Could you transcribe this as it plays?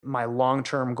my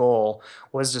long-term goal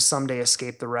was to someday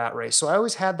escape the rat race. So I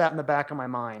always had that in the back of my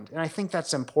mind. And I think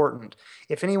that's important.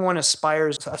 If anyone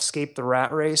aspires to escape the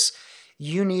rat race,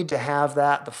 you need to have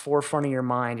that at the forefront of your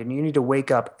mind. And you need to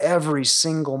wake up every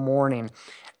single morning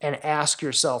and ask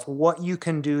yourself what you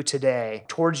can do today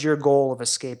towards your goal of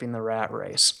escaping the rat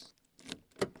race.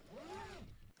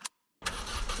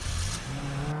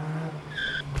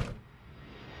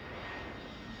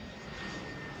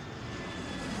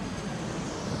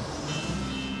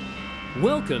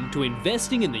 Welcome to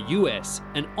Investing in the US,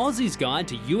 an Aussie's Guide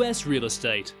to US Real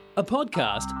Estate, a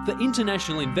podcast for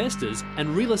international investors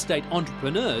and real estate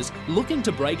entrepreneurs looking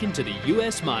to break into the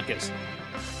US market.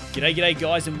 G'day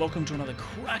guys, and welcome to another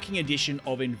cracking edition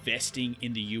of Investing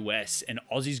in the US, an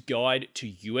Aussie's Guide to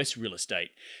US Real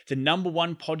Estate, the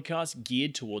 #1 podcast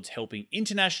geared towards helping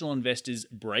international investors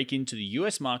break into the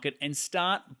US market and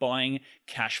start buying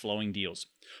cash flowing deals.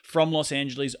 From Los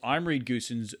Angeles, I'm Reed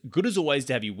Goossens. Good as always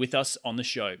to have you with us on the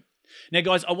show. Now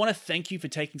guys, I want to thank you for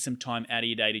taking some time out of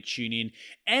your day to tune in,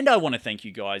 and I want to thank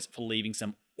you guys for leaving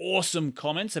some awesome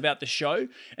comments about the show.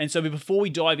 And so before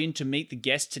we dive in to meet the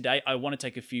guest today, I want to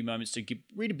take a few moments to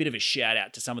read a bit of a shout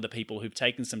out to some of the people who've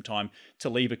taken some time to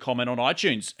leave a comment on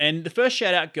iTunes. And the first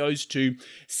shout out goes to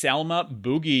Salma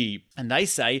Boogie. And they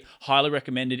say, highly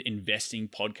recommended investing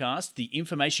podcast. The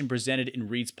information presented in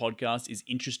Reed's podcast is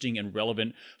interesting and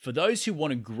relevant for those who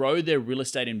want to grow their real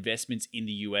estate investments in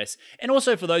the US, and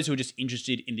also for those who are just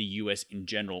interested in the US in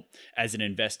general. As an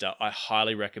investor, I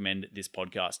highly recommend this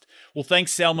podcast. Well,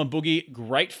 thanks, Salma Boogie.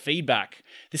 Great feedback.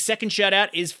 The second shout out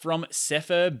is from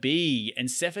Sefer B. And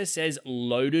Sefer says,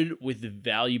 loaded with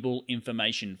valuable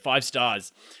information. 5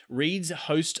 stars. Reed's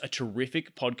hosts a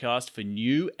terrific podcast for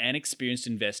new and experienced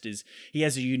investors. He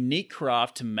has a unique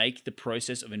craft to make the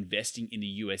process of investing in the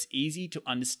US easy to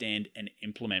understand and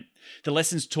implement. The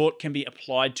lessons taught can be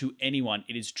applied to anyone.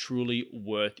 It is truly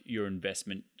worth your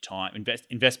investment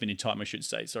in time, I should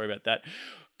say. Sorry about that.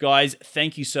 Guys,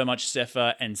 thank you so much,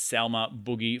 Sefer and Salma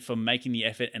Boogie, for making the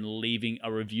effort and leaving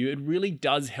a review. It really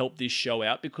does help this show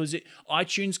out because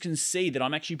iTunes can see that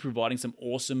I'm actually providing some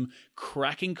awesome,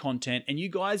 cracking content, and you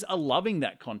guys are loving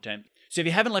that content. So if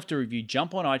you haven't left a review,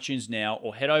 jump on iTunes now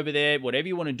or head over there, whatever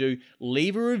you want to do,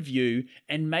 leave a review,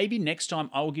 and maybe next time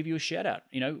I will give you a shout out.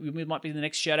 You know, we might be the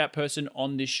next shout out person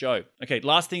on this show. Okay,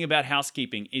 last thing about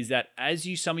housekeeping is that, as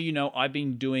some of you know, I've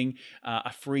been doing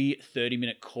a free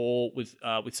 30-minute call with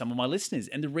some of my listeners.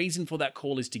 And the reason for that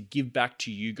call is to give back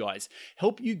to you guys,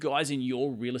 help you guys in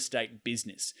your real estate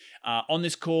business. On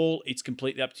this call, it's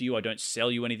completely up to you. I don't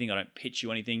sell you anything. I don't pitch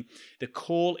you anything. The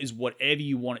call is whatever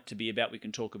you want it to be about. We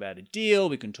can talk about a deal.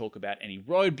 We can talk about any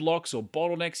roadblocks or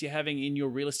bottlenecks you're having in your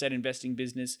real estate investing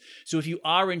business. So if you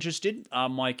are interested,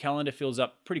 my calendar fills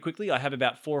up pretty quickly. I have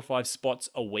about 4 or 5 spots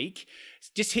a week.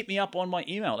 Just hit me up on my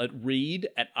email at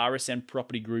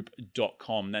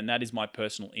reed@rsnpropertygroup.com. And that is my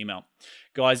personal email.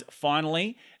 Guys,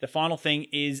 finally, the final thing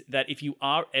is that if you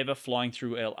are ever flying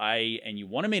through LA and you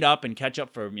want to meet up and catch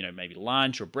up for, maybe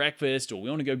lunch or breakfast, or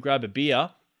we want to go grab a beer,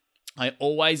 I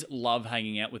always love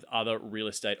hanging out with other real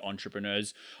estate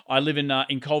entrepreneurs. I live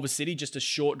in Culver City, just a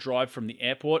short drive from the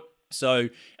airport. So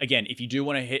again, if you do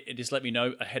want to just let me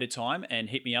know ahead of time and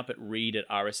hit me up at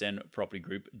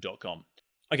reed@rsnpropertygroup.com.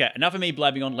 Okay, enough of me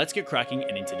blabbing on. Let's get cracking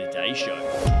and into today's show.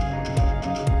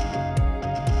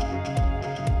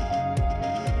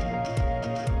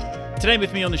 Today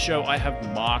with me on the show, I have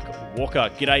Mark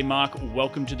Walker. G'day, Mark.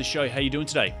 Welcome to the show. How are you doing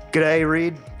today? G'day,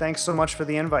 Reed. Thanks so much for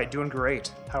the invite. Doing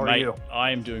great. How are you?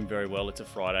 I am doing very well. It's a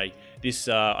Friday.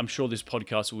 I'm sure this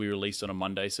podcast will be released on a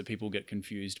Monday, so people get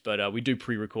confused. But we do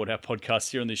pre-record our podcasts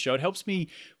here on this show. It helps me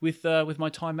with my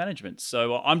time management.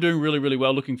 So I'm doing really, really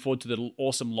well. Looking forward to the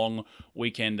awesome long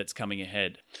weekend that's coming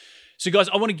ahead. So guys,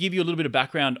 I want to give you a little bit of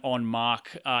background on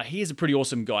Mark. He is a pretty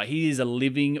awesome guy. He is a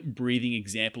living, breathing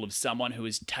example of someone who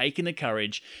has taken the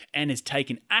courage and has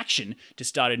taken action to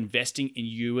start investing in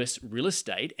US real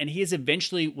estate. And he has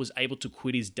eventually was able to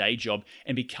quit his day job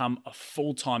and become a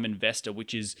full-time investor,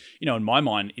 which is, in my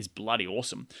mind, is bloody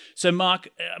awesome. So Mark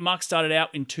started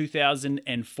out in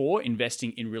 2004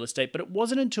 investing in real estate, but it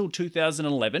wasn't until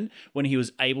 2011 when he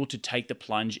was able to take the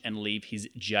plunge and leave his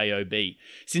job.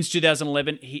 Since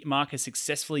 2011, Mark has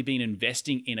successfully been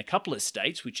investing in a couple of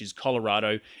states, which is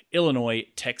Colorado, Illinois,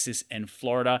 Texas, and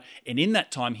Florida. And in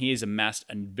that time, he has amassed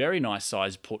a very nice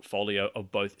sized portfolio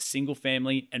of both single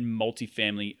family and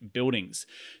multifamily buildings.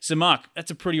 So Mark,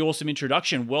 that's a pretty awesome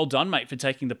introduction. Well done, mate, for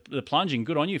taking the plunge, and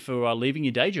good on you for leaving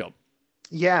your day job.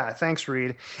 Yeah, thanks,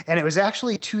 Reed. And it was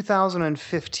actually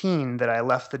 2015 that I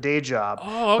left the day job.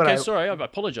 Oh, okay. Sorry. I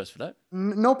apologize for that.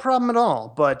 No problem at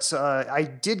all. But I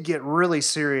did get really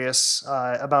serious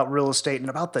about real estate in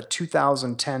about the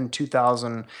 2010,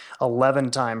 2011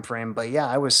 timeframe. But yeah,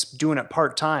 I was doing it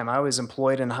part time. I was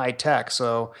employed in high tech.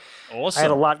 So I had a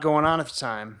Awesome. lot going on at the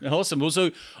time. Awesome. Well,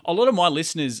 so a lot of my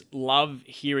listeners love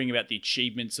hearing about the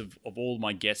achievements of all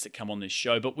my guests that come on this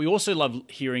show, but we also love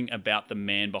hearing about the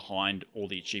man behind all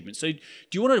the achievements. So, do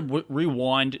you want to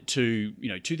rewind to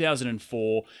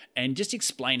 2004 and just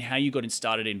explain how you got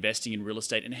started investing in real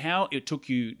estate and how it took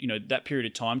you that period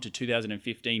of time to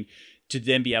 2015 to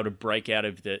then be able to break out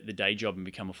of the day job and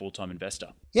become a full-time investor?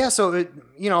 Yeah, so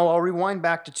I'll rewind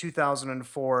back to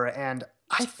 2004, and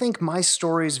I think my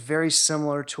story is very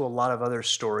similar to a lot of other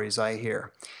stories I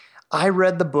hear. I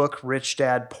read the book Rich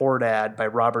Dad Poor Dad by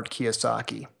Robert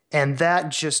Kiyosaki, and that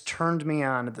just turned me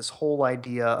on to this whole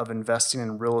idea of investing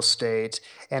in real estate,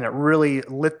 and it really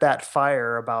lit that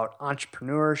fire about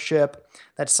entrepreneurship.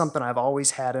 That's something I've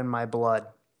always had in my blood.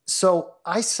 So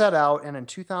I set out and in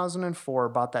 2004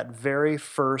 bought that very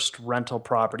first rental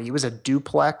property. It was a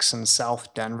duplex in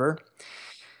South Denver.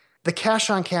 The cash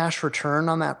on cash return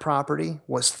on that property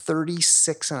was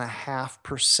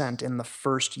 36.5% in the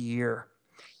first year.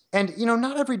 And,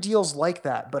 not every deal's like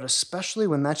that, but especially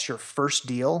when that's your first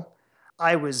deal,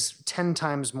 I was 10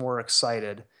 times more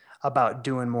excited about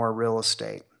doing more real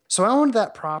estate. So I owned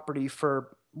that property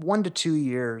for 1 to 2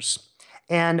 years.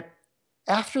 And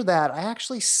after that, I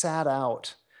actually sat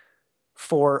out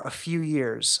for a few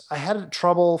years. I had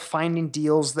trouble finding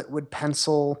deals that would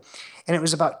pencil. And it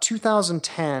was about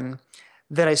 2010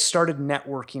 that I started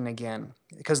networking again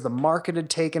because the market had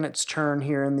taken its turn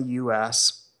here in the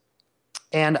US.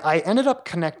 And I ended up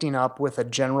connecting up with a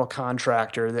general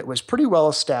contractor that was pretty well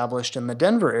established in the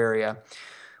Denver area.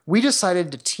 We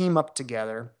decided to team up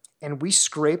together and we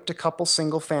scraped a couple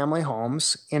single family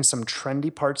homes in some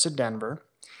trendy parts of Denver.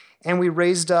 And we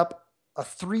raised up a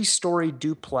 3-story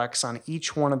duplex on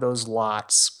each one of those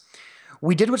lots.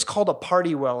 We did what's called a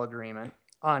party well agreement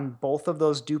on both of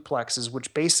those duplexes,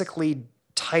 which basically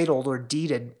titled or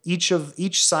deeded each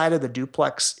side of the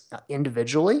duplex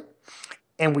individually,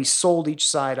 and we sold each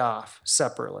side off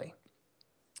separately.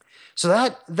 So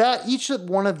that each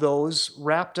one of those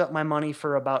wrapped up my money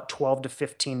for about 12 to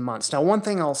 15 months. Now, one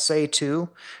thing I'll say too,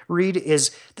 Reed,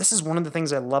 is this is one of the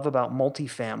things I love about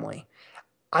multifamily.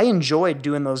 I enjoyed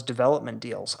doing those development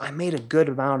deals. I made a good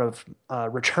amount of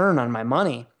return on my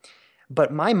money,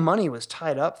 but my money was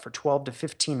tied up for 12 to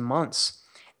 15 months.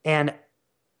 And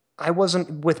I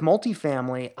wasn't with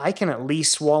multifamily. I can at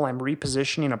least, while I'm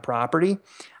repositioning a property,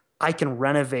 I can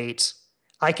renovate.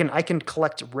 I can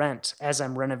collect rent as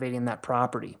I'm renovating that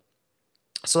property.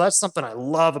 So that's something I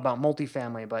love about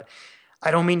multifamily, but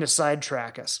I don't mean to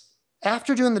sidetrack us.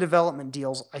 After doing the development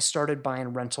deals, I started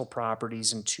buying rental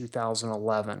properties in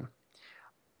 2011.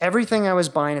 Everything I was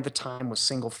buying at the time was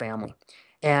single family.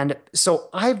 And so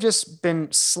I've just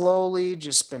been slowly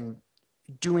just been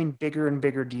doing bigger and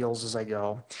bigger deals as I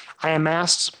go. I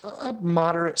amassed a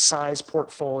moderate size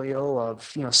portfolio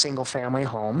of, single family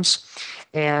homes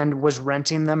and was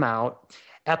renting them out.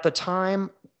 At the time,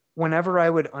 whenever I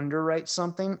would underwrite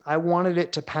something, I wanted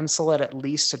it to pencil at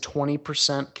least a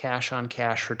 20% cash on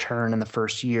cash return in the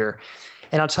first year.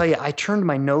 And I'll tell you, I turned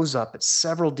my nose up at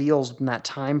several deals in that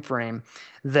time frame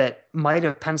that might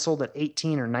have penciled at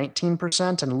 18 or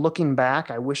 19%. And looking back,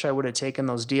 I wish I would have taken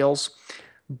those deals.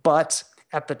 But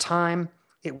at the time,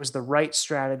 it was the right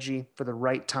strategy for the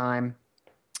right time.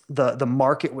 The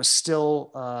market was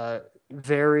still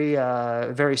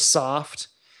very soft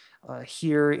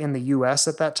here in the US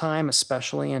at that time,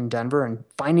 especially in Denver, and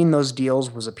finding those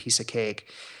deals was a piece of cake.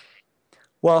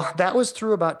 Well, that was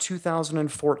through about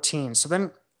 2014. So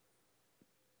then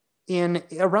in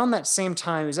around that same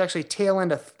time, it was actually tail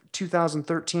end of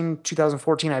 2013,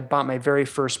 2014, I bought my very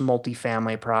first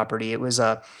multifamily property. It was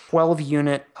a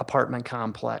 12-unit apartment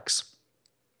complex.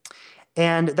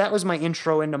 And that was my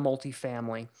intro into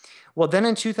multifamily. Well, then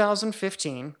in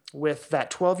 2015, with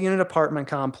that 12-unit apartment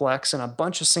complex and a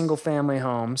bunch of single family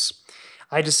homes,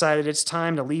 I decided it's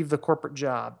time to leave the corporate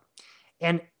job.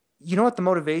 And you know what the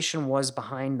motivation was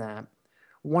behind that?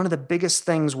 One of the biggest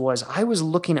things was I was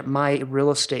looking at my real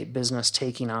estate business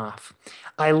taking off.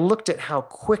 I looked at how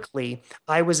quickly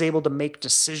I was able to make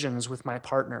decisions with my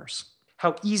partners,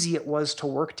 how easy it was to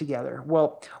work together.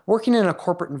 Well, working in a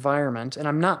corporate environment, and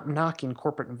I'm not knocking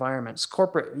corporate environments,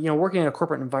 working in a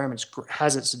corporate environment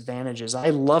has its advantages. I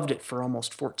loved it for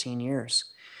almost 14 years.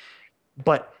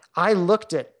 But I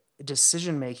looked at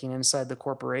decision making inside the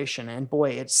corporation, and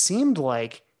boy, it seemed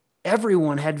like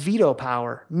everyone had veto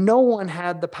power. No one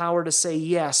had the power to say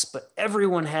yes, but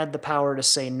everyone had the power to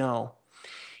say no.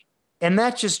 And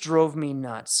that just drove me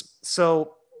nuts.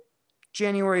 So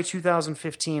January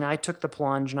 2015, I took the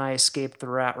plunge and I escaped the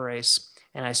rat race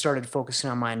and I started focusing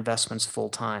on my investments full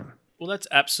time. Well, that's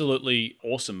absolutely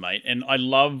awesome, mate. And I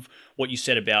love what you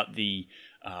said about the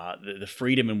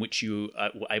freedom in which you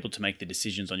were able to make the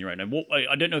decisions on your own. And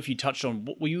I don't know if you touched on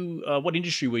what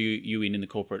industry were you in the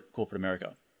corporate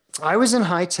America? I was in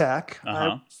high tech. I Uh-huh.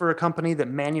 worked for a company that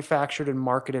manufactured and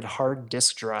marketed hard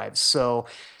disk drives. So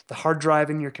the hard drive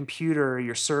in your computer,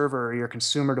 your server, your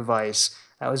consumer device,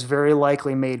 that was very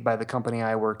likely made by the company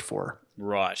I worked for.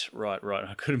 Right.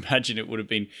 I could imagine it would have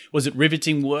been. Was it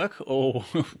riveting work, or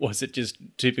was it just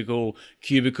typical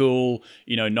cubicle?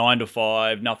 9 to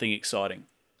 5, nothing exciting.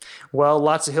 Well,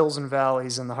 lots of hills and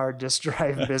valleys in the hard disk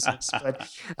drive business, but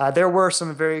there were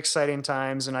some very exciting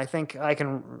times, and I think I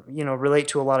can, relate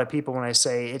to a lot of people when I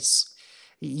say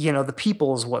the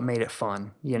people is what made it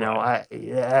fun. Right.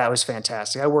 That was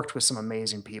fantastic. I worked with some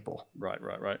amazing people. Right.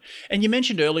 And you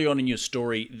mentioned earlier on in your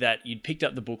story that you'd picked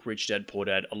up the book Rich Dad Poor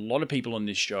Dad. A lot of people on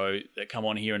this show that come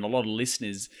on here, and a lot of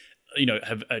listeners,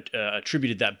 have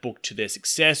attributed that book to their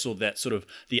success, or that sort of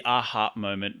the aha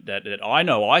moment that I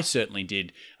know I certainly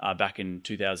did back in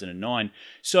 2009.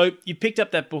 So you picked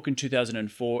up that book in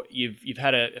 2004. You've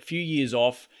had a few years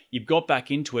off. You've got back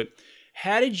into it.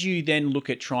 How did you then look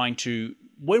at trying to?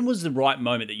 When was the right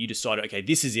moment that you decided, okay,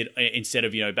 this is it, instead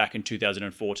of, back in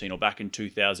 2014 or back in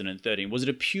 2013? Was it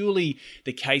a purely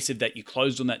the case of that you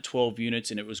closed on that 12 units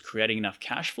and it was creating enough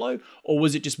cash flow? Or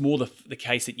was it just more the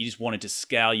case that you just wanted to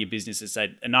scale your business and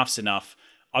say, enough's enough,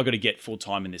 I've got to get full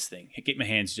time in this thing, get my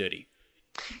hands dirty?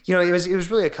 It was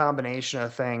really a combination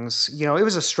of things. It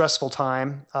was a stressful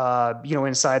time,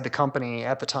 inside the company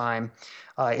at the time,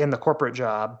 in the corporate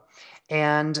job.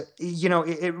 And,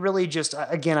 it really just,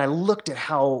 again, I looked at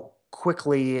how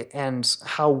quickly and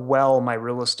how well my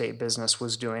real estate business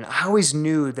was doing. I always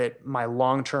knew that my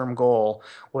long-term goal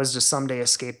was to someday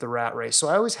escape the rat race. So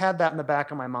I always had that in the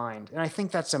back of my mind. And I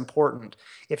think that's important.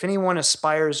 If anyone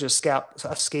aspires to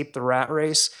escape the rat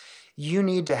race, you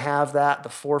need to have that at the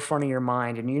forefront of your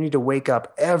mind. And you need to wake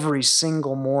up every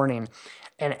single morning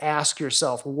and ask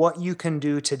yourself what you can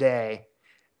do today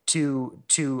to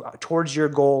towards your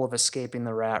goal of escaping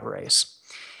the rat race.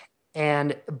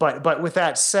 And but with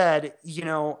that said,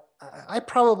 I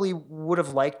probably would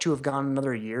have liked to have gone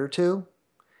another year or two.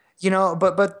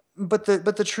 But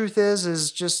the truth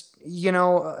is just,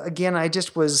 again, I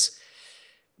just was,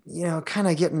 kind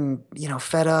of getting,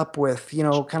 fed up with,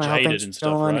 kind of how Jaded things and are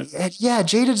stuff, going. right? Yeah,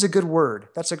 jaded's a good word.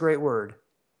 That's a great word.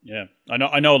 Yeah,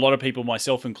 I know a lot of people,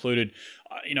 myself included.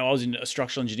 I was a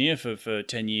structural engineer for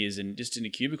 10 years, and just in a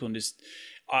cubicle, and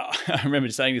I remember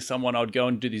saying to someone, I would go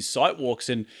and do these site walks,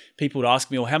 and people would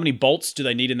ask me, "Well, how many bolts do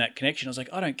they need in that connection?" I was like,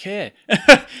 "I don't care."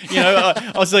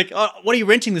 I was like, oh, "What are you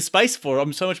renting the space for?"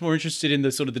 I'm so much more interested in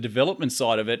the sort of the development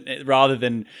side of it, rather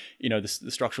than the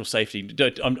structural safety.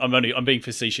 I'm being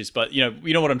facetious, but you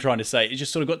know what I'm trying to say. It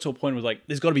just sort of got to a point where like,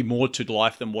 there's got to be more to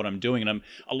life than what I'm doing, and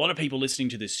a lot of people listening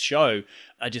to this show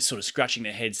are just sort of scratching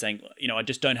their heads, saying, I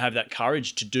just don't have that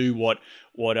courage to do what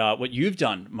you've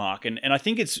done, Mark. And I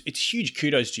think it's huge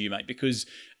kudos to you, mate, because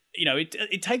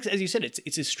it takes, as you said,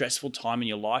 it's a stressful time in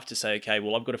your life to say, okay,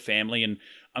 well, I've got a family and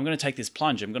I'm going to take this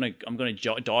plunge. I'm going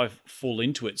to dive full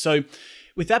into it. So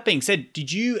with that being said,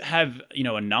 did you have,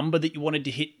 a number that you wanted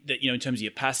to hit, that, in terms of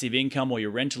your passive income or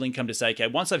your rental income, to say, okay,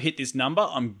 once I've hit this number,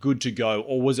 I'm good to go?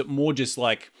 Or was it more just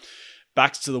like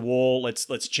backs to the wall,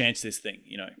 let's chance this thing,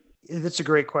 That's a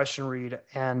great question, Reed.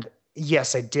 And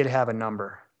yes, I did have a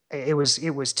number. It was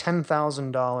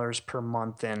 $10,000 per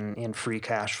month in free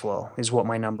cash flow is what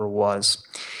my number was.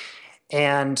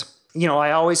 And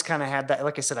I always kind of had that.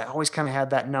 Like I said, I always kind of had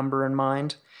that number in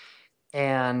mind.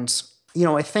 And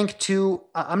I think too.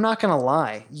 I'm not gonna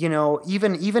lie.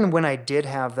 Even when I did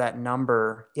have that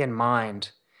number in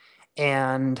mind,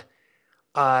 and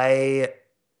I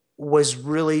was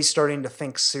really starting to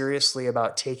think seriously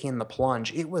about taking the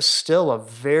plunge, it was still a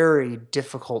very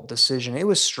difficult decision. It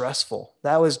was stressful.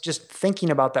 That was just thinking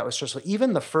about that was stressful.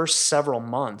 Even the first several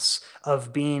months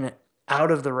of being out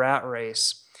of the rat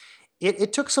race,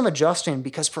 it took some adjusting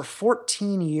because for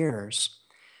 14 years,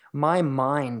 my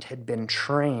mind had been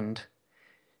trained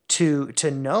to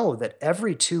know that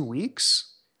every 2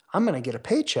 weeks, I'm going to get a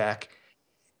paycheck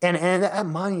and that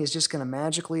money is just going to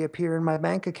magically appear in my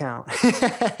bank account.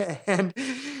 And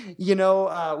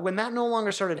when that no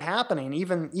longer started happening,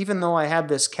 even though I had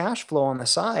this cash flow on the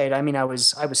side, I mean, I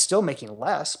was still making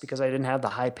less because I didn't have the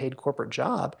high paid corporate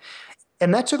job,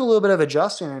 and that took a little bit of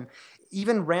adjusting. And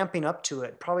even ramping up to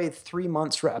it, probably 3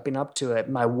 months wrapping up to it,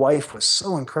 my wife was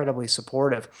so incredibly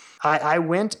supportive. I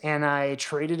went and I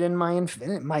traded in my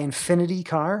Infinity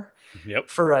car Yep.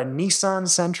 for a Nissan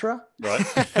Sentra. Right.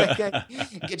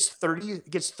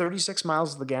 Gets 36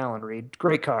 miles to the gallon, Reed.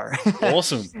 Great car.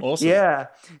 Awesome. Awesome. Yeah,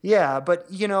 yeah, but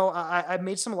I've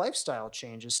made some lifestyle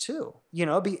changes too.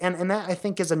 And that I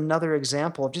think is another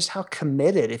example of just how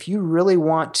committed. If you really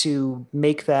want to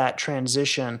make that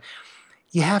transition,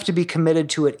 you have to be committed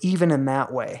to it, even in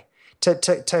that way.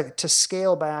 To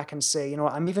scale back and say,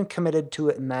 I'm even committed to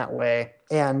it in that way,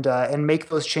 and make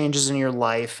those changes in your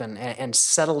life, and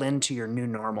settle into your new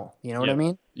normal. You know what I Yep.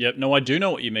 mean? Yep. No, I do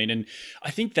know what you mean. And I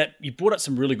think that you brought up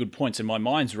some really good points, and my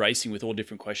mind's racing with all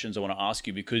different questions I want to ask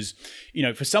you because,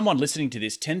 for someone listening to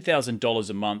this, $10,000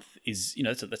 a month is,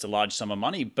 that's a large sum of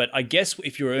money. But I guess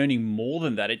if you're earning more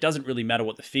than that, it doesn't really matter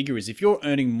what the figure is. If you're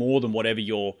earning more than whatever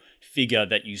your figure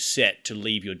that you set to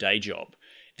leave your day job,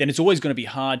 then it's always going to be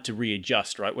hard to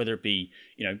readjust, right? Whether it be,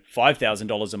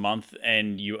 $5,000 a month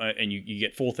and you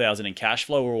get 4,000 in cash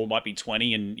flow, or it might be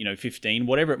 20 and 15,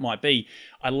 whatever it might be.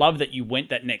 I love that you went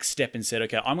that next step and said,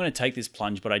 okay, I'm going to take this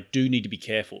plunge, but I do need to be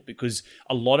careful, because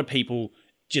a lot of people,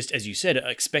 just as you said,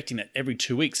 are expecting that every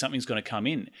 2 weeks something's going to come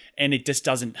in, and it just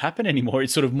doesn't happen anymore.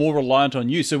 It's sort of more reliant on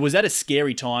you. So was that a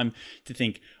scary time to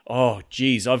think, oh,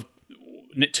 geez,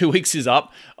 2 weeks is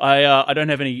up. I didn't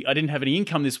have any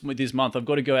income this month. I've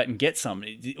got to go out and get some.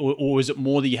 Or is it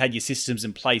more that you had your systems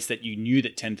in place that you knew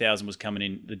that 10,000 was coming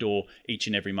in the door each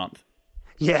and every month?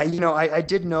 Yeah, I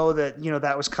did know that,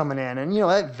 that was coming in, and,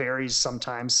 that varies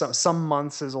sometimes. Some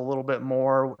months is a little bit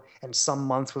more, and some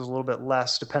months was a little bit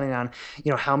less, depending on,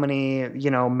 how many,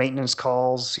 maintenance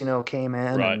calls, came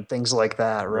in, Right. and things like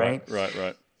that. Right.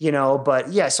 Right.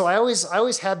 But yeah, so I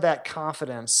always had that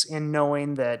confidence in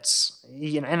knowing that,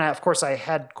 and of course I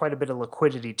had quite a bit of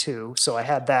liquidity too. So I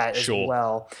had that as Sure.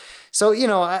 well. So,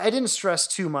 I didn't stress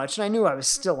too much, and I knew I was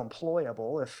still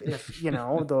employable if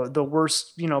the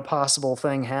worst, possible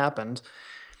thing happened.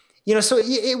 So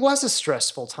it was a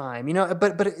stressful time,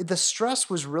 but the stress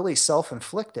was really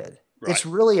self-inflicted. Right. It's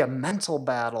really a mental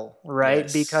battle, right?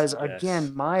 Yes, Because yes.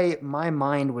 again, my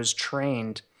mind was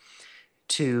trained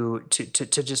to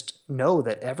just know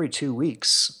that every 2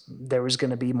 weeks there was going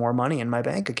to be more money in my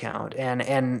bank account,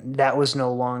 and that was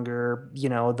no longer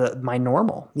my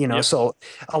normal. Yep. So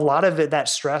a lot of that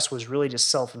stress was really just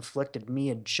self-inflicted, me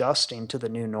adjusting to the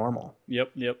new normal.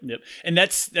 Yep. And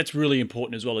that's really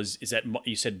important as well, is that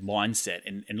you said mindset,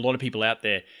 and a lot of people out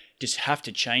there just have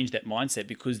to change that mindset,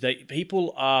 because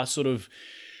people are sort of,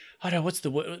 I don't know, what's the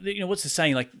word? What's the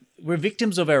saying? Like, we're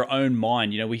victims of our own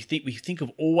mind. We think of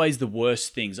always the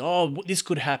worst things. Oh, this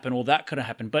could happen, or that could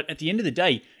happen. But at the end of the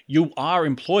day, you are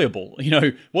employable.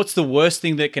 What's the worst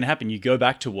thing that can happen? You go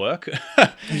back to work.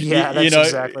 Yeah, that's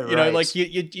exactly right. Like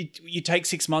you take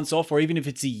 6 months off, or even if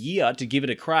it's a year, to give it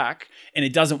a crack, and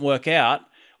it doesn't work out.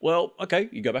 Well, okay,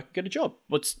 you go back and get a job.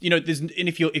 And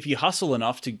if you hustle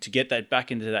enough to get that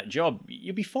back into that job,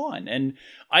 you'll be fine. And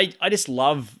I just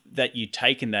love that you've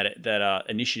taken that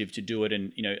initiative to do it.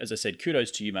 And as I said, kudos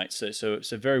to you, mate. So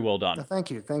very well done. Thank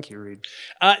you, Reed.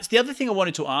 So the other thing I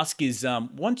wanted to ask is,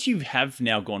 once you have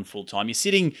now gone full time, you're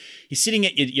sitting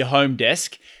at your home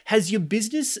desk. Has your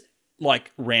business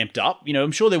ramped up?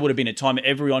 I'm sure there would have been a time,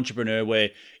 every entrepreneur, where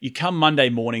you come Monday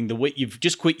morning, you've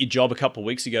just quit your job a couple of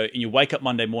weeks ago, and you wake up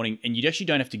Monday morning and you actually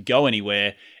don't have to go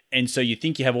anywhere. And so you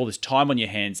think you have all this time on your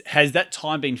hands. Has that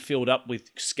time been filled up with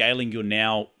scaling your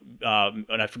now,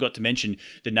 and I forgot to mention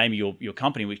the name of your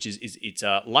company, which is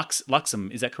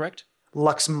Luxem, is that correct?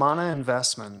 Luxmana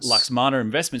Investments. Luxmana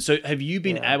Investments. So have you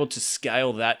been able to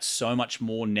scale that so much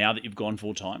more now that you've gone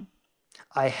full time?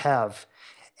 I have.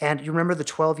 And you remember the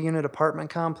 12-unit apartment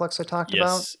complex I talked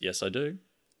about? Yes, I do.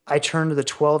 I turned the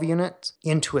 12-unit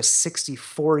into a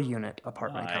 64-unit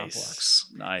apartment complex.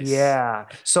 Nice. Yeah.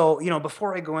 So,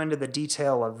 before I go into the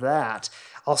detail of that,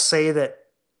 I'll say that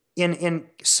in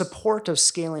support of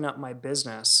scaling up my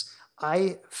business,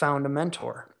 I found a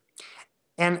mentor.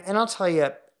 And I'll tell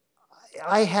you,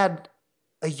 I had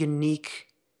a unique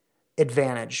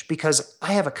advantage because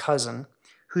I have a cousin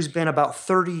who's been about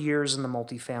 30 years in the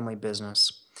multifamily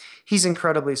business. He's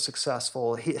incredibly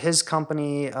successful. His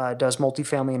company does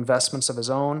multifamily investments of his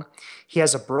own. He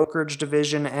has a brokerage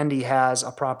division, and he has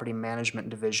a property management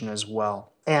division as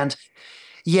well. And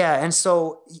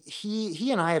so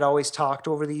he and I had always talked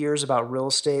over the years about real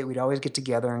estate. We'd always get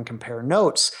together and compare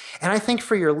notes. And I think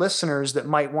for your listeners that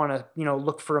might want to,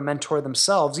 look for a mentor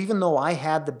themselves, even though I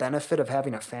had the benefit of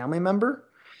having a family member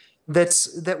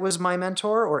that was my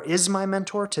mentor or is my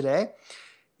mentor today,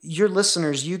 your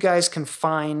listeners, you guys can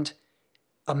find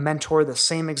a mentor the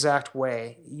same exact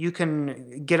way. You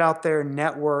can get out there,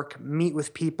 network, meet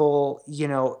with people,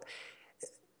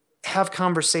 have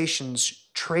conversations,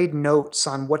 trade notes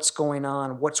on what's going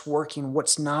on, what's working,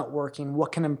 what's not working,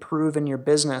 what can improve in your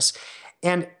business.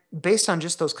 And based on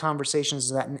just those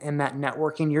conversations and that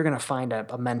networking, you're going to find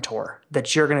a mentor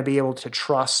that you're going to be able to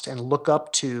trust and look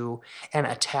up to and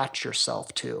attach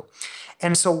yourself to.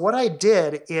 And so what I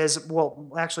did is,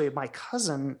 well, actually, my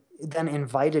cousin then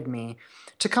invited me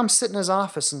to come sit in his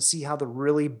office and see how the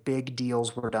really big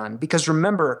deals were done. Because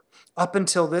remember, up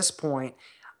until this point,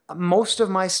 most of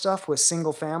my stuff was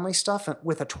single family stuff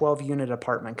with a 12 unit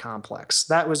apartment complex.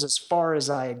 That was as far as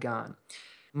I had gone.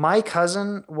 My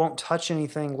cousin won't touch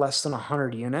anything less than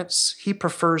 100 units. He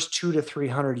prefers 200 to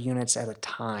 300 units at a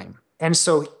time. And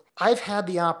so I've had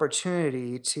the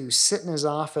opportunity to sit in his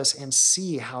office and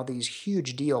see how these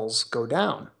huge deals go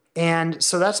down. And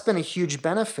so that's been a huge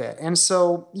benefit. And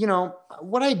so,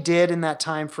 what I did in that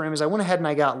time frame is I went ahead and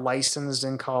I got licensed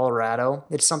in Colorado.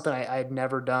 It's something I had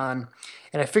never done.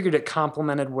 And I figured it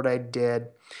complemented what I did.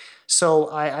 So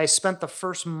I spent the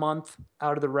first month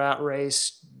out of the rat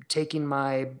race taking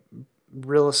my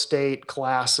real estate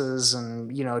classes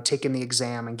and, taking the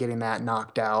exam and getting that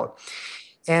knocked out.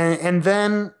 And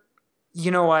then,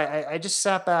 I just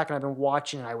sat back and I've been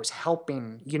watching and I was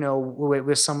helping,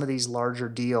 with some of these larger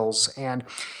deals. And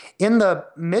in the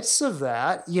midst of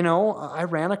that, I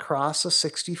ran across a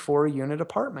 64 unit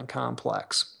apartment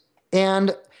complex.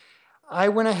 And I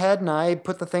went ahead and I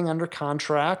put the thing under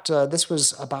contract. This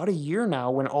was about a year now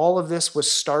when all of this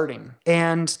was starting.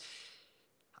 And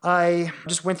I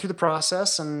just went through the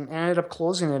process and ended up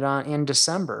closing it in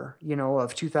December,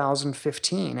 of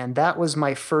 2015. And that was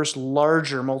my first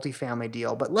larger multifamily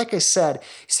deal. But like I said,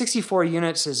 64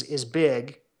 units is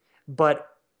big, but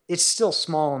it's still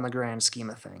small in the grand scheme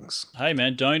of things. Hey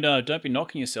man, don't be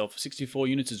knocking yourself. 64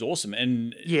 units is awesome.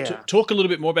 And yeah. Talk a little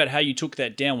bit more about how you took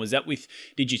that down. Was that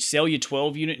did you sell your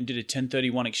 12 unit and did a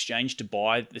 1031 exchange to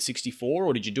buy the 64,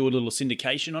 or did you do a little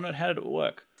syndication on it? How did it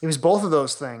work? It was both of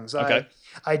those things. Okay.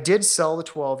 I did sell the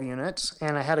 12 units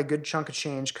and I had a good chunk of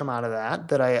change come out of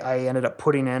that I ended up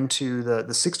putting into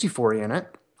the 64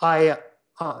 unit. I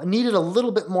needed a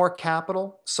little bit more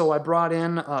capital, so I brought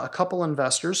in a couple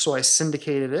investors, so I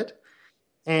syndicated it.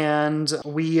 And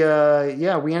we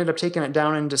ended up taking it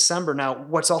down in December. Now,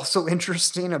 what's also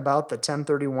interesting about the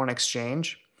 1031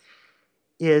 exchange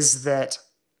is that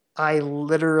I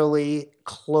literally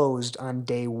closed on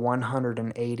day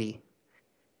 180.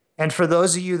 And for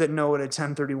those of you that know what a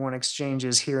 1031 exchange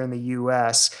is here in the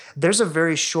US, there's a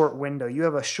very short window. You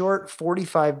have a short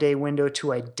 45-day window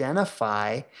to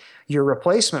identify your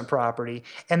replacement property,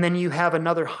 and then you have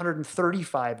another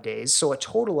 135 days, so a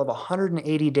total of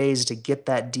 180 days to get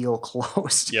that deal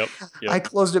closed. Yep. I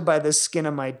closed it by the skin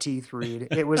of my teeth, Reed.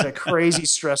 It was a crazy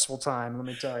stressful time, let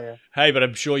me tell you. Hey, but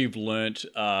I'm sure you've learnt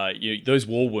those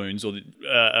war wounds, or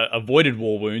avoided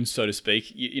war wounds, so to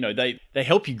speak. They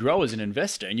help you grow as an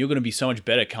investor, and you're going to be so much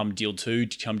better come deal 2,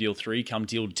 come deal 3, come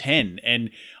deal 10. And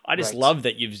I just love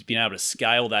that you've been able to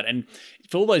scale that. And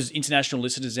for all those international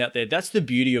listeners out there, that's the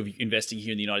beauty of investing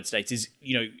here in the United States is,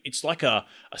 it's like a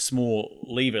small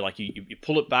lever. Like you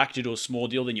pull it back to do a small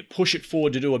deal, then you push it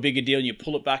forward to do a bigger deal, and you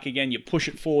pull it back again, you push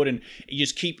it forward, and you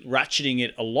just keep ratcheting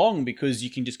it along because you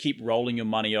can just keep rolling your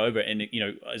money over and,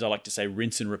 as I like to say,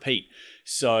 rinse and repeat.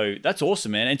 So that's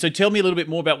awesome, man. And so tell me a little bit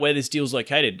more about where this deal's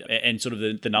located and sort of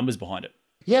the numbers behind it.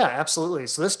 Yeah, absolutely.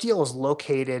 So this deal is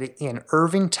located in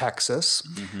Irving, Texas,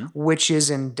 which is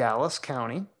in Dallas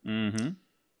County. Mm-hmm.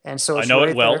 And so it's I know right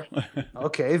it well.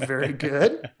 Okay, very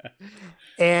good.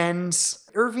 And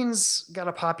Irving's got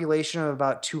a population of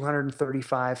about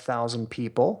 235,000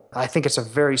 people. I think it's a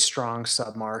very strong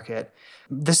submarket.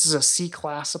 This is a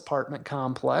C-class apartment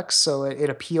complex, so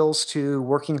it appeals to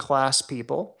working class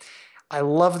people. I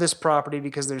love this property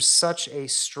because there's such a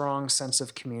strong sense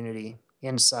of community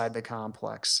inside the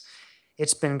complex.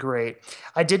 It's been great.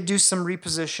 I did do some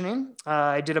repositioning.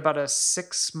 I did about a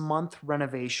 6-month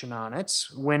renovation on it.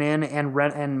 Went in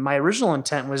and my original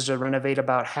intent was to renovate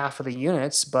about half of the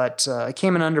units, but I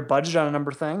came in under budget on a number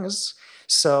of things.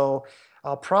 So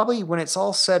I'll probably, when it's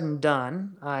all said and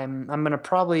done, I'm going to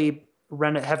probably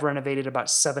have renovated about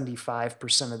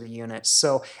 75% of the units.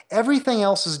 So everything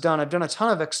else is done. I've done a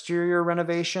ton of exterior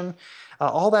renovation.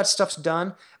 All that stuff's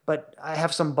done, but I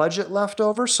have some budget left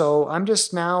over. So I'm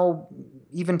just now,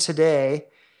 even today,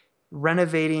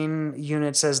 renovating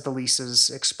units as the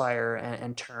leases expire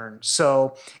and turn.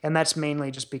 So, and that's mainly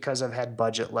just because I've had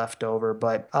budget left over,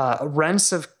 but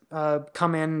rents have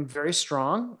come in very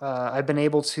strong. I've been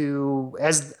able to,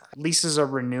 as leases are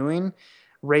renewing,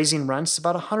 raising rents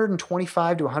about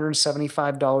 $125 to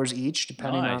 $175 each,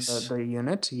 depending on Nice. the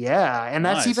unit. Yeah. And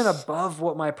that's even Nice. above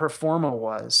what my pro forma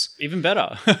was. Even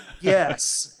better.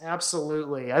 Yes,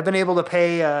 absolutely. I've been able to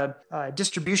pay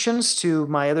distributions to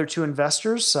my other two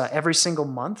investors every single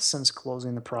month since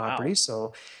closing the property. Wow.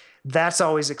 So that's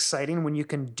always exciting when you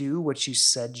can do what you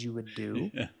said you would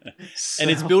do. And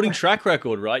it's So, building track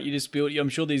record, right? You just build. I'm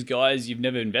sure these guys, you've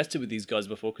never invested with these guys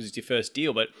before because it's your first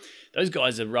deal, but those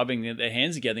guys are rubbing their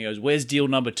hands together and goes, "Where's deal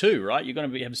number two?" Right? You're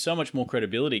going to have so much more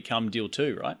credibility come deal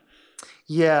two, right?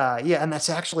 yeah, yeah, and that's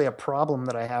actually a problem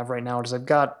that I have right now is I've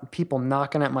got people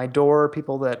knocking at my door,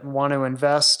 people that want to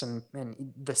invest, and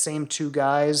the same two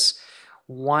guys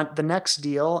want the next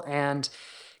deal, and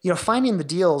finding the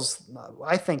deals,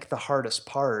 I think the hardest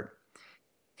part.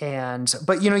 And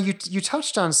but you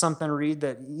touched on something, Reed,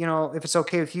 that if it's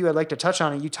okay with you, I'd like to touch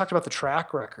on it. You talked about the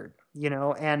track record,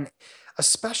 and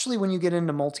especially when you get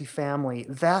into multifamily,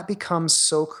 that becomes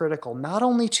so critical, not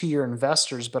only to your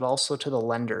investors, but also to the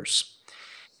lenders.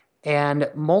 And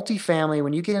multifamily,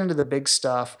 when you get into the big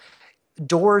stuff,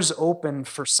 doors open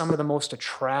for some of the most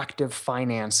attractive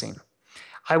financing.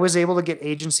 I was able to get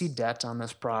agency debt on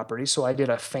this property, so I did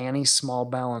a Fannie small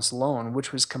balance loan,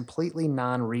 which was completely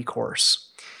non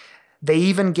recourse. They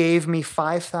even gave me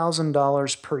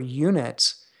 $5,000 per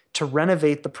unit to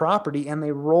renovate the property, and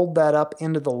they rolled that up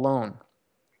into the loan.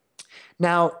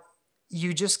 Now,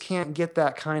 you just can't get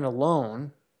that kind of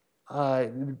loan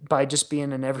by just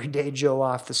being an everyday Joe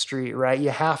off the street, right? You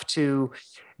have to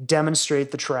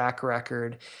demonstrate the track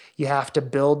record. You have to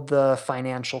build the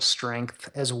financial strength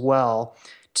as well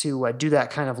to do that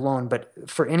kind of loan. But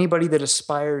for anybody that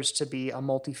aspires to be a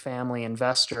multifamily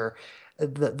investor,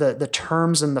 the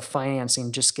terms and the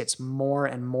financing just gets more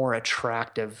and more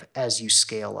attractive as you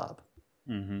scale up.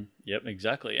 Yep,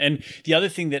 exactly. And the other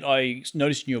thing that I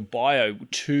noticed in your bio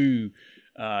to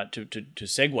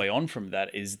segue on from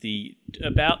that is the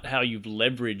about how you've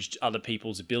leveraged other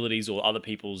people's abilities or other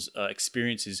people's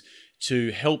experiences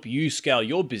to help you scale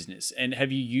your business. And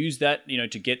have you used that,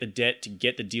 to get the debt, to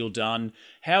get the deal done?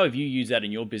 How have you used that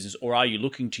in your business, or are you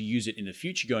looking to use it in the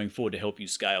future going forward to help you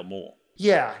scale more?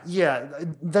 Yeah, yeah,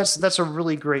 that's a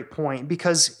really great point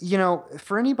because,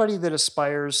 for anybody that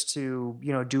aspires to,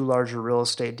 do larger real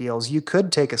estate deals, you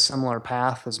could take a similar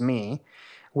path as me,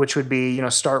 which would be,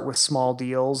 start with small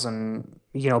deals and,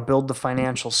 build the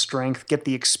financial strength, get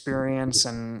the experience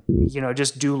and,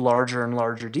 just do larger and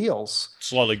larger deals.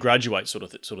 Slowly graduate sort of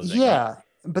thing, right? Yeah,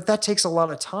 but that takes a lot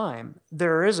of time.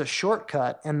 There is a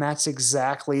shortcut, and that's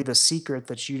exactly the secret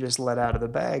that you just let out of the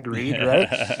bag, Reed,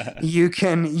 right? You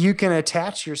can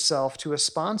attach yourself to a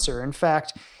sponsor. In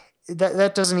fact,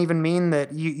 that doesn't even mean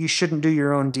that you shouldn't do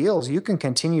your own deals. You can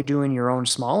continue doing your own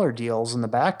smaller deals in the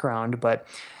background, but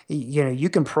you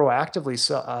can proactively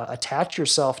attach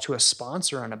yourself to a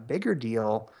sponsor on a bigger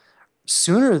deal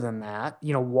sooner than that,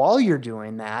 while you're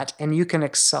doing that, and you can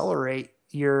accelerate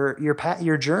your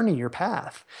journey, your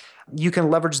path. You can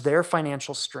leverage their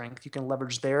financial strength, you can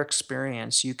leverage their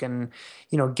experience, you can,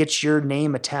 get your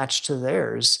name attached to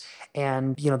theirs,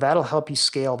 and that'll help you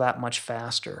scale that much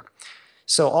faster.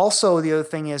 So also the other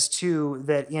thing is too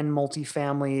that in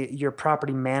multifamily, your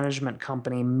property management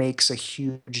company makes a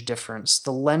huge difference.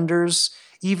 The lenders,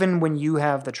 even when you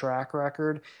have the track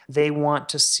record, they want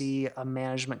to see a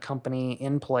management company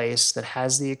in place that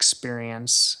has the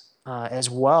experience as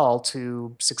well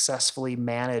to successfully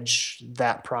manage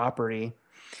that property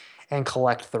and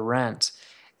collect the rent.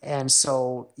 And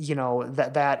so,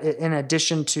 that in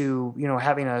addition to,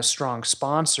 having a strong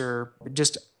sponsor,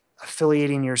 just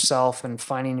affiliating yourself and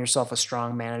finding yourself a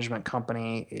strong management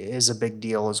company is a big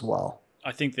deal as well.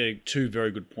 I think there are two very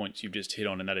good points you've just hit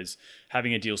on, and that is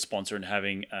having a deal sponsor and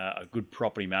having a good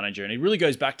property manager. And it really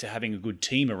goes back to having a good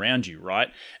team around you, right?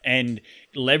 And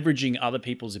leveraging other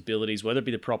people's abilities, whether it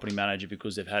be the property manager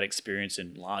because they've had experience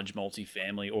in large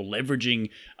multifamily, or leveraging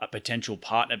a potential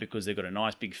partner because they've got a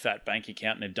nice big fat bank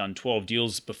account and they've done 12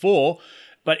 deals before.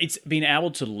 But it's being able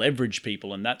to leverage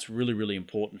people, and that's really, really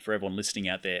important for everyone listening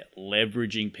out there,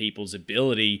 leveraging people's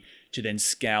ability to then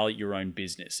scale your own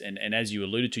business. And as you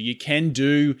alluded to, you can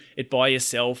do it by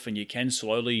yourself, and you can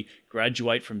slowly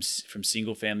graduate from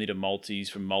single family to multis,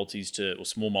 from multis to, or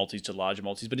small multis to larger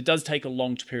multis, but it does take a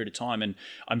long period of time. And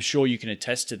I'm sure you can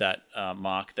attest to that,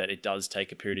 Mark, that it does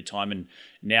take a period of time. And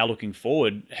now looking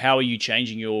forward, how are you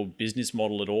changing your business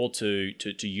model at all to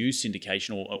use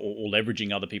syndication or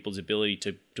leveraging other people's ability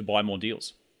to buy more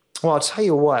deals? Well, I'll tell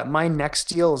you what, my next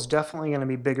deal is definitely going to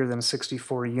be bigger than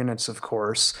 64 units, of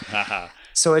course.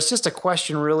 So it's just a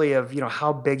question really of,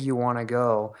 how big you want to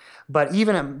go. But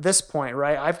even at this point,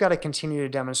 right, I've got to continue to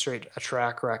demonstrate a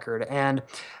track record. And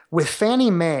with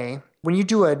Fannie Mae, when you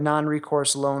do a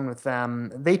non-recourse loan with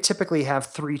them, they typically have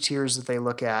three tiers that they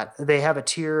look at. They have a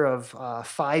tier of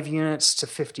 5 units to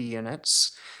 50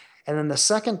 units. And then the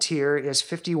second tier is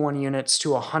 51 units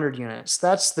to 100 units.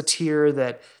 That's the tier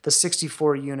that the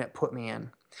 64 unit put me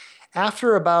in.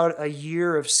 After about a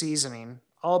year of seasoning,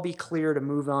 I'll be clear to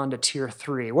move on to tier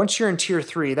three. Once you're in tier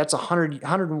three, that's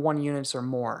 101 units or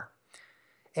more.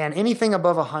 And anything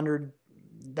above 100,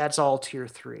 that's all tier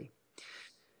three.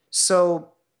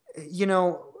 So, you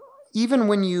know, even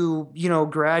when you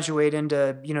graduate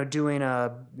into, doing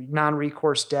a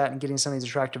non-recourse debt and getting some of these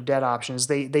attractive debt options,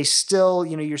 they still,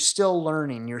 you're still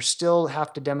learning. You still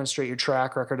have to demonstrate your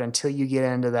track record until you get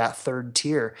into that third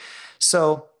tier.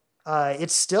 So,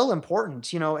 it's still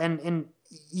important, and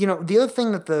the other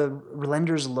thing that the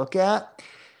lenders look at,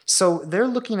 so they're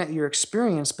looking at your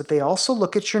experience, but they also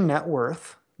look at your net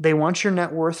worth. They want your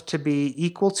net worth to be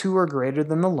equal to or greater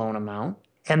than the loan amount.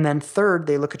 And then third,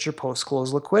 they look at your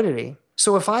post-close liquidity.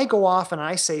 So if I go off and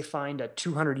I say find a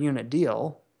 200 unit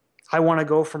deal, I want to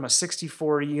go from a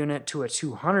 64 unit to a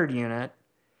 200 unit,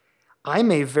 I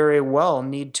may very well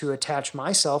need to attach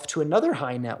myself to another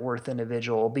high net worth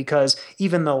individual, because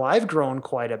even though I've grown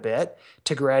quite a bit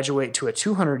to graduate to a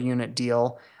 200 unit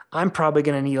deal, I'm probably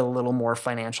going to need a little more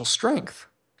financial strength.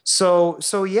 So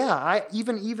yeah, I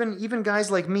even guys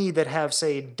like me that have,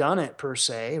 say, done it per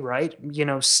se, right?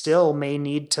 Still may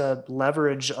need to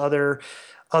leverage other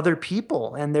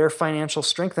people and their financial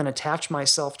strength and attach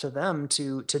myself to them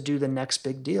to do the next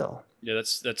big deal. Yeah,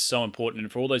 that's so important.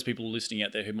 And for all those people listening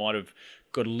out there who might have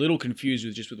got a little confused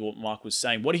with what Mark was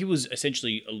saying, what he was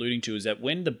essentially alluding to is that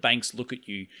when the banks look at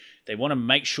you, they want to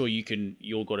make sure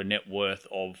you've got a net worth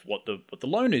of what the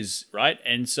loan is, right?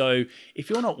 And so if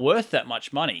you're not worth that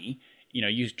much money,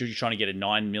 you're trying to get a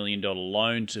 $9 million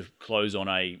loan to close on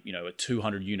a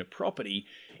 200 unit property,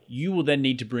 you will then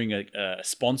need to bring a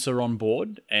sponsor on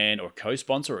board or a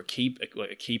co-sponsor or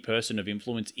a key person of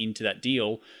influence into that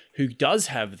deal who does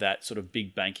have that sort of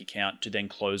big bank account to then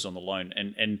close on the loan.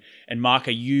 And Mark,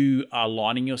 are you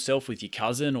aligning yourself with your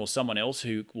cousin or someone else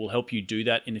who will help you do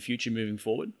that in the future moving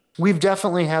forward? We've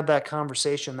definitely had that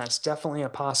conversation. That's definitely a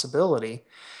possibility.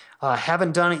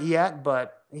 Haven't done it yet,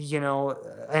 but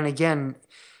and again,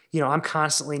 I'm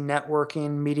constantly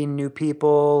networking, meeting new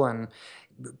people and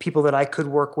people that I could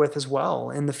work with as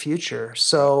well in the future.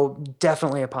 So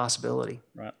definitely a possibility.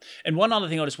 Right. And one other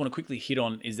thing I just want to quickly hit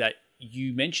on is that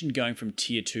you mentioned going from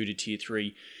tier 2 to tier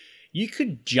 3. You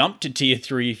could jump to tier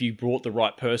 3 if you brought the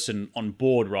right person on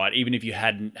board, right? Even if you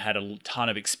hadn't had a ton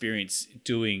of experience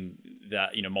doing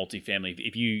that, multifamily.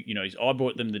 If I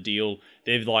brought them the deal,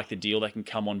 they've liked the deal, they can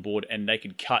come on board and they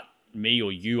could cut me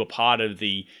or you a part of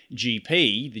the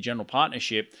GP, the general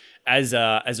partnership, as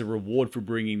a reward for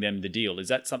bringing them the deal. Is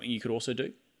that something you could also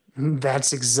do?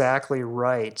 That's exactly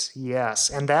right. Yes.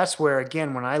 And that's where,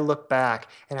 again, when I look back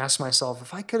and ask myself,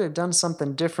 if I could have done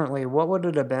something differently, what would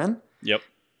it have been? Yep.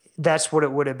 That's what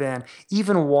it would have been.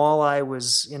 Even while I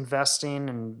was investing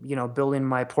and, building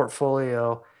my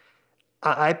portfolio,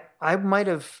 I might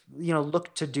have,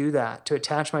 looked to do that, to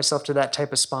attach myself to that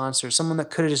type of sponsor, someone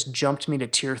that could have just jumped me to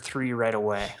tier 3 right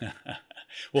away.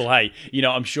 Well, hey,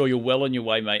 I'm sure you're well on your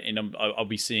way, mate, and I'll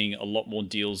be seeing a lot more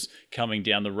deals coming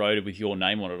down the road with your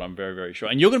name on it. I'm very, very sure.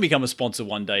 And you're going to become a sponsor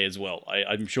one day as well.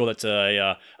 I'm sure that's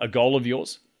a goal of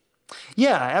yours.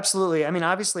 Yeah, absolutely. I mean,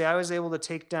 obviously, I was able to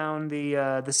take down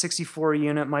the 64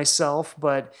 unit myself,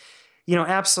 but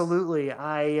absolutely,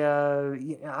 I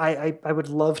would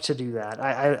love to do that.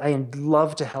 I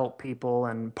love to help people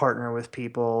and partner with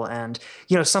people. And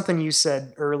something you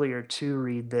said earlier too,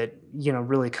 Reed, that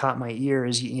really caught my ear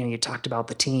is you talked about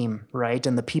the team, right,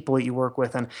 and the people that you work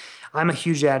with, and I'm a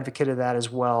huge advocate of that as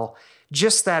well.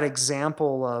 Just that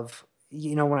example of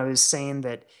when I was saying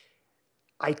that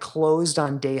I closed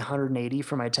on day 180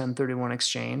 for my 1031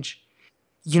 exchange.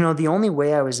 The only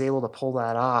way I was able to pull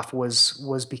that off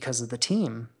was because of the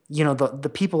team.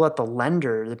 The people at the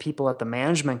lender, the people at the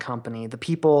management company, the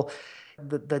people,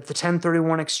 the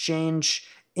 1031 exchange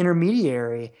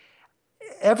intermediary,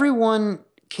 everyone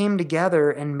came together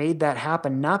and made that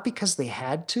happen, not because they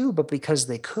had to, but because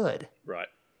they could. Right.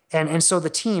 And so the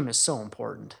team is so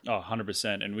important. Oh,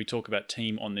 100%. And we talk about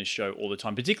team on this show all the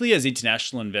time, particularly as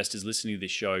international investors listening to this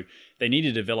show. They need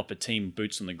to develop a team,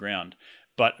 boots on the ground.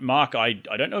 But Mark, I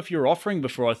don't know if you're offering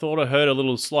before. I thought I heard a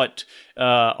little slight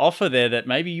offer there that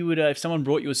maybe you would, if someone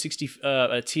brought you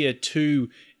a tier 2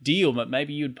 deal, but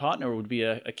maybe you'd partner or would be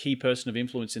a key person of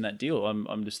influence in that deal.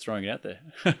 I'm just throwing it out there.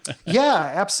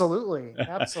 Yeah, absolutely.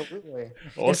 Absolutely. In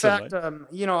Awesome, fact,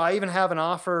 mate. I even have an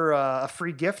offer, a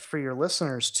free gift for your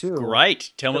listeners too.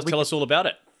 Great. Tell that us, we tell can- us all about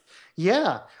it.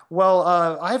 Yeah. Well,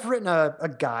 I've written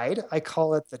a guide. I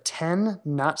call it the 10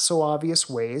 Not So Obvious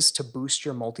Ways to Boost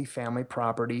Your Multifamily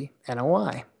Property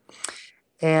NOI.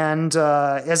 And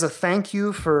as a thank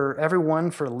you for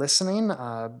everyone for listening,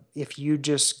 if you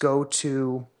just go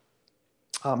to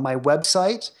my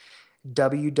website,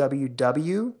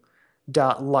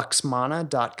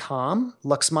 www.luxmana.com.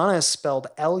 Luxmana is spelled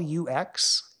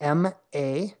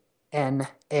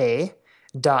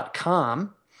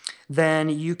LUXMANA.com. Then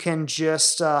you can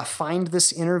just find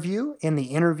this interview in the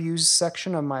interviews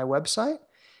section of my website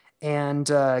and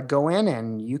go in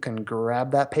and you can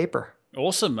grab that paper.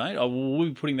 Awesome, mate. We'll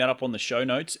be putting that up on the show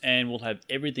notes, and we'll have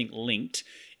everything linked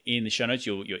in the show notes,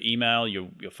 your email, your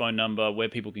phone number, where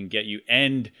people can get you,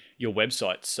 and your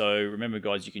website. So remember,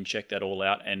 guys, you can check that all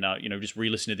out and, just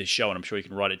re-listen to this show, and I'm sure you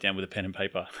can write it down with a pen and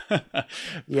paper.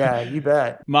 Yeah, you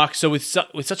bet. Mark, so with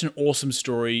such an awesome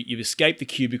story, you've escaped the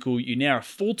cubicle, you're now a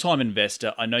full-time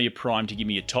investor. I know you're primed to give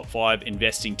me your top 5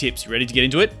 investing tips. You ready to get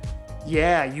into it?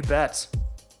 Yeah, you bet.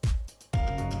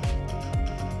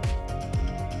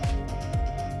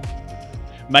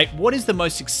 Mate, what is the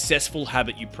most successful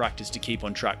habit you practice to keep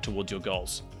on track towards your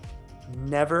goals?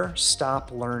 Never stop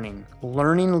learning.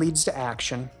 Learning leads to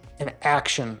action, and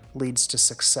action leads to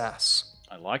success.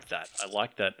 I like that.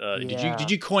 Yeah.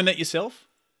 Did you coin that yourself?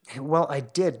 Well, I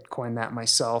did coin that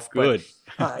myself, Good.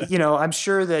 but I'm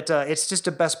sure that it's just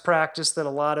a best practice that a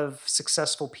lot of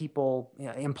successful people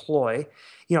employ.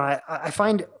 I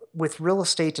find with real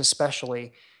estate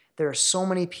especially, there are so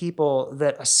many people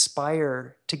that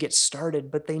aspire to get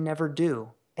started, but they never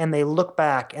do. And they look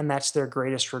back and that's their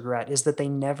greatest regret is that they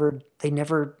never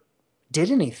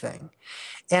did anything.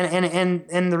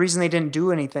 And the reason they didn't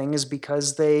do anything is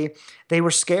because they were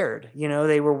scared.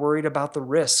 They were worried about the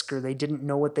risk or they didn't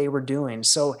know what they were doing.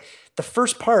 So the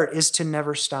first part is to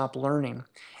never stop learning.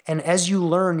 And as you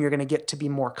learn, you're going to get to be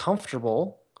more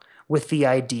comfortable with the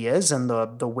ideas and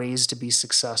the ways to be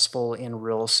successful in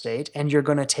real estate, and you're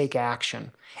going to take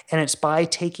action. And it's by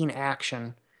taking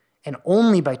action and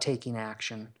only by taking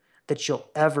action that you'll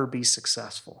ever be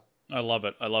successful. I love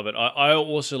it. I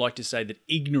also like to say that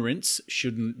ignorance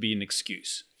shouldn't be an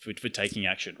excuse for taking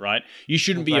action, right? You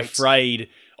shouldn't be Right. afraid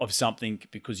of something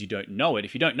because you don't know it.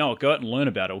 If you don't know it, go out and learn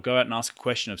about it or go out and ask a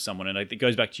question of someone. And it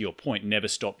goes back to your point, never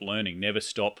stop learning, never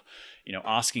stop,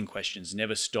 asking questions,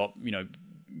 never stop,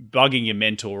 bugging your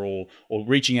mentor or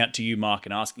reaching out to you, Mark,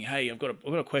 and asking, hey, I've got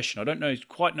a question. I don't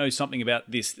quite know something about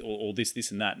this or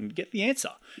this and that, and get the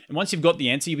answer. And once you've got the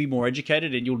answer, you'll be more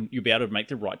educated and you'll be able to make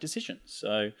the right decision.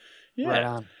 So, yeah. Right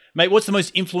on. Mate, what's the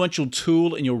most influential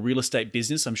tool in your real estate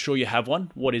business? I'm sure you have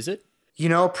one. What is it?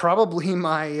 Probably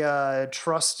my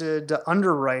trusted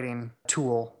underwriting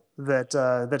tool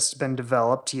that's been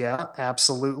developed. Yeah,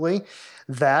 absolutely.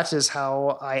 That is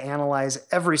how I analyze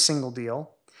every single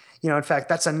deal. In fact,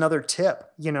 that's another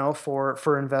tip,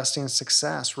 for investing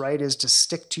success, right? Is to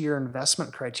stick to your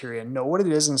investment criteria. Know what it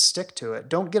is and stick to it.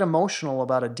 Don't get emotional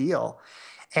about a deal.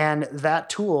 And that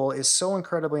tool is so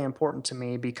incredibly important to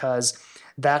me because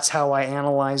that's how I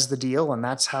analyze the deal. And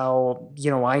that's how,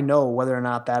 I know whether or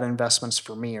not that investment's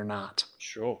for me or not.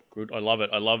 Sure. Good. I love it.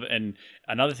 And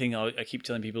another thing I keep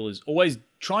telling people is always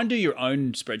try and do your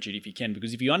own spreadsheet if you can,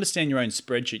 because if you understand your own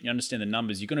spreadsheet, you understand the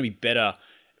numbers, you're going to be better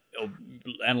or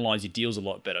analyze your deals a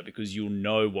lot better because you'll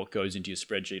know what goes into your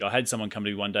spreadsheet. I had someone come to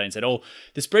me one day and said, oh,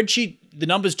 the spreadsheet, the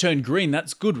numbers turned green.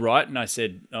 That's good, right? And I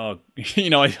said, oh,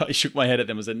 I shook my head at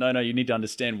them and said, no, you need to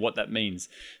understand what that means.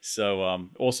 So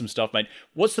awesome stuff, mate.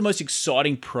 What's the most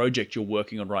exciting project you're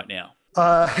working on right now?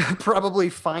 Probably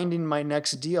finding my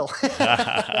next deal, but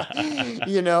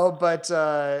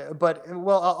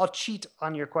I'll cheat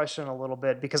on your question a little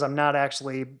bit because I'm not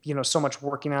actually, so much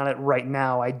working on it right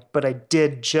now. But I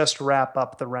did just wrap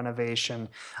up the renovation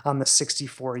on the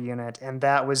 64 unit, and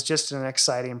that was just an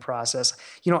exciting process.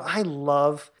 I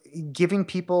love giving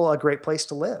people a great place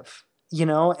to live.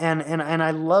 And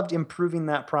I loved improving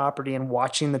that property and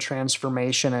watching the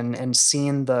transformation and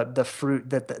seeing the fruit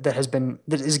that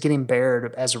is getting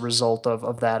bared as a result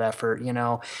of that effort,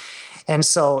 And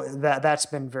so that's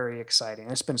been very exciting.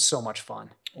 It's been so much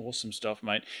fun. Awesome stuff,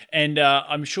 mate. And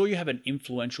I'm sure you have an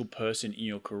influential person in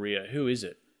your career. Who is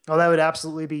it? Oh, that would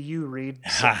absolutely be you, Reed.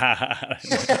 So.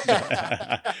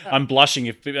 I'm blushing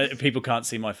if people can't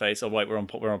see my face. Oh wait, we're on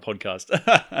podcast.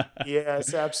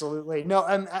 Yes, absolutely. No,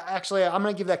 I'm going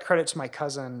to give that credit to my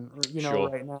cousin.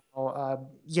 Sure. Right now,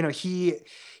 he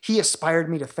inspired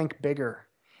me to think bigger,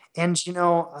 And,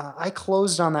 I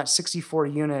closed on that 64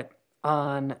 unit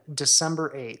on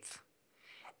December 8th.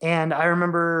 And I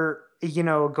remember,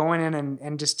 going in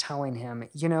and just telling him,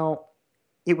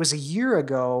 it was a year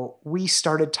ago, we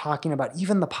started talking about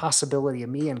even the possibility of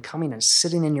me and coming and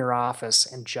sitting in your office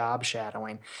and job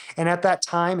shadowing. And at that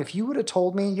time, if you would have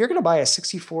told me you're going to buy a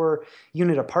 64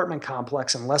 unit apartment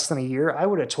complex in less than a year, I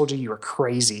would have told you were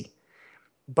crazy.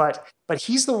 But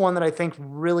he's the one that I think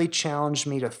really challenged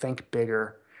me to think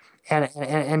bigger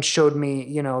and showed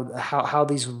me, how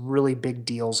these really big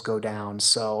deals go down.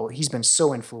 So he's been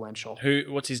so influential.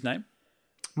 What's his name?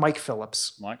 Mike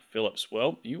Phillips. Mike Phillips.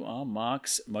 Well, you are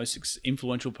Mark's most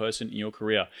influential person in your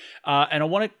career. And I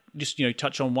want to just,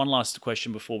 touch on one last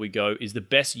question before we go. Is the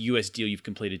best US deal you've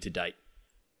completed to date?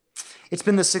 It's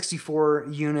been the 64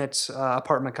 unit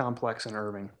apartment complex in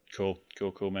Irving. Cool,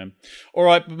 man. All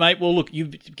right, mate. Well, look,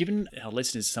 you've given our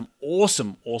listeners some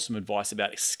awesome advice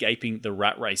about escaping the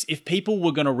rat race. If people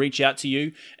were going to reach out to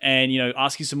you and,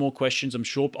 ask you some more questions, I'm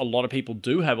sure a lot of people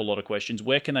do have a lot of questions.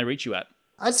 Where can they reach you at?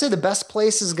 I'd say the best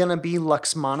place is going to be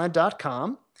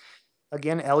luxmana.com.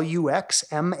 Again,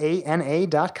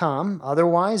 luxmana.com.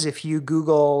 Otherwise, if you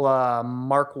Google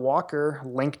Mark Walker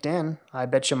LinkedIn, I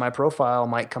bet you my profile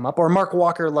might come up. Or Mark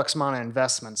Walker Luxmana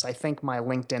Investments. I think my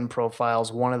LinkedIn profile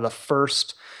is one of the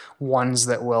first ones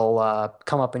that will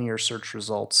come up in your search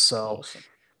results. So, awesome.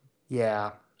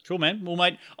 Yeah. Cool, man. Well,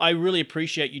 mate, I really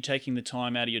appreciate you taking the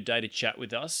time out of your day to chat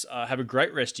with us. Have a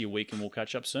great rest of your week, and we'll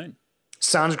catch up soon.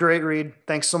 Sounds great, Reed.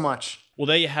 Thanks so much. Well,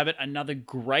 there you have it. Another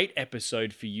great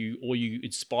episode for you, all you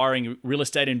inspiring real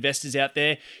estate investors out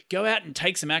there. Go out and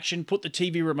take some action, put the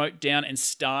TV remote down, and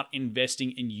start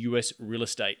investing in US real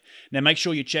estate. Now, make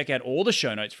sure you check out all the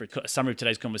show notes for a summary of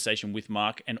today's conversation with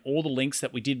Mark, and all the links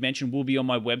that we did mention will be on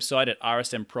my website at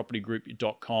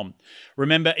rsmpropertygroup.com.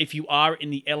 Remember, if you are in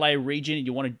the LA region and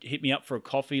you want to hit me up for a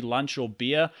coffee, lunch, or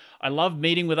beer, I love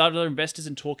meeting with other investors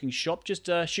and talking shop. Just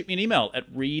shoot me an email at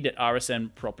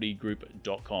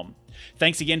reed@rsmpropertygroup.com.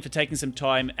 Thanks again for taking some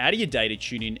time out of your day to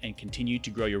tune in and continue to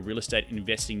grow your real estate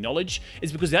investing knowledge.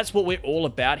 It's because that's what we're all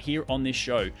about here on this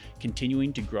show,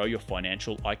 continuing to grow your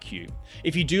financial IQ.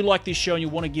 If you do like this show and you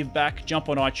want to give back, jump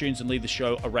on iTunes and leave the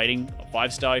show a rating, a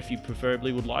 5-star if you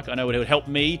preferably would like. I know it would help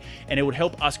me, and it would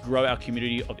help us grow our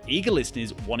community of eager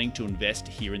listeners wanting to invest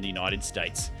here in the United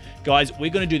States. Guys,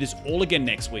 we're going to do this all again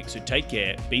next week, so take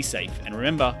care, be safe, and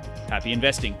remember, happy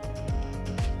investing.